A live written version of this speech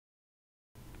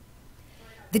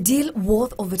The deal,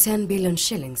 worth over 10 billion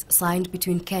shillings, signed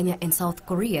between Kenya and South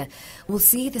Korea, will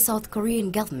see the South Korean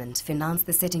government finance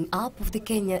the setting up of the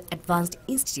Kenya Advanced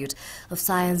Institute of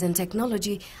Science and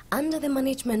Technology under the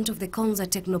management of the Konza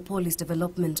Technopolis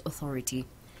Development Authority.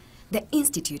 The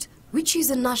institute, which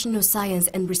is a national science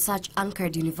and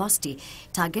research-anchored university,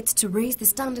 targets to raise the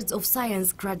standards of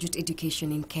science graduate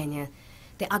education in Kenya.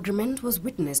 The agreement was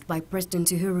witnessed by President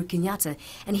Uhuru Kenyatta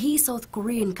and his South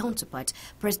Korean counterpart,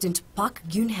 President Park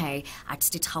Geun-hye, at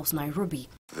State House, Nairobi.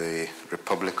 The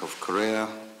Republic of Korea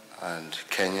and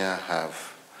Kenya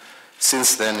have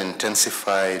since then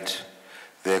intensified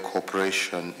their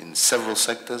cooperation in several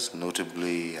sectors,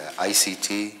 notably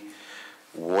ICT,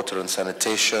 water and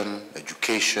sanitation,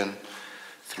 education,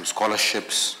 through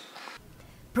scholarships.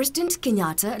 President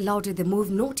Kenyatta lauded the move,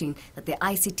 noting that the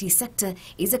ICT sector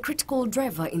is a critical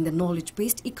driver in the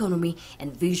knowledge-based economy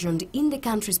envisioned in the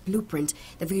country's blueprint,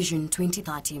 the Vision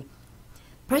 2030.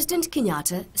 President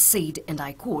Kenyatta said, and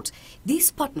I quote, "This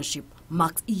partnership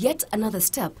marks yet another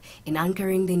step in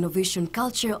anchoring the innovation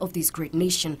culture of this great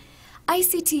nation.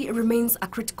 ICT remains a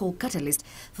critical catalyst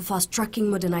for fast-tracking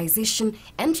modernization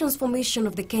and transformation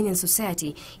of the Kenyan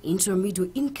society into a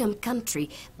middle-income country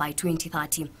by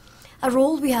 2030. A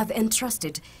role we have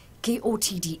entrusted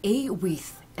KOTDA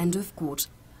with," end of quote.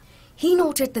 He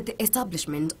noted that the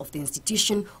establishment of the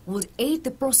institution would aid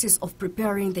the process of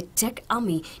preparing the tech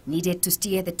army needed to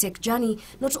steer the tech journey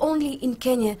not only in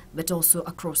Kenya but also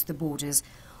across the borders.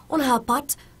 On her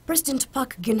part, President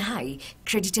Park Geun-hye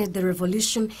credited the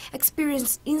revolution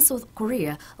experienced in South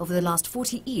Korea over the last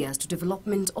 40 years to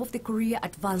development of the Korea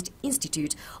Advanced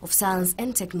Institute of Science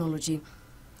and Technology.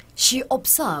 She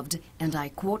observed, and I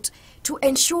quote, "To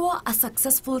ensure a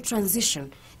successful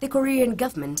transition, the Korean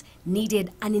government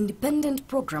needed an independent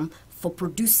program for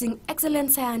producing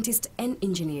excellent scientists and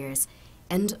engineers,"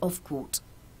 end of quote.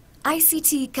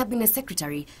 ICT Cabinet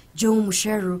Secretary Joe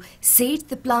Musheru said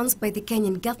the plans by the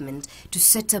Kenyan government to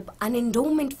set up an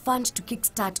endowment fund to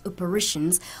kickstart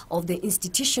operations of the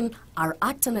institution are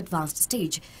at an advanced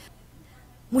stage.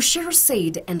 Musheru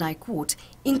said, and I quote,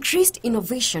 "Increased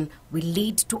innovation will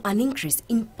lead to an increase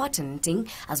in patenting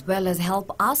as well as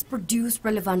help us produce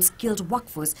relevant skilled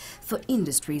workforce for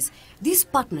industries. This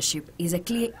partnership is a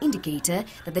clear indicator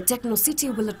that the Techno City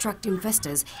will attract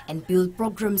investors and build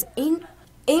programs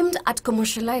aimed at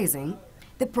commercializing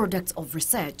the products of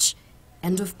research,"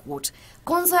 end of quote.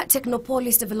 Konza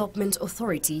Technopolis Development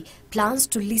Authority plans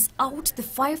to lease out the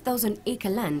 5,000-acre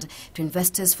land to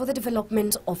investors for the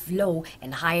development of low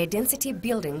and higher density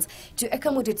buildings to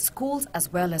accommodate schools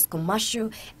as well as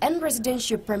commercial and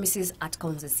residential premises at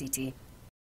Konza City.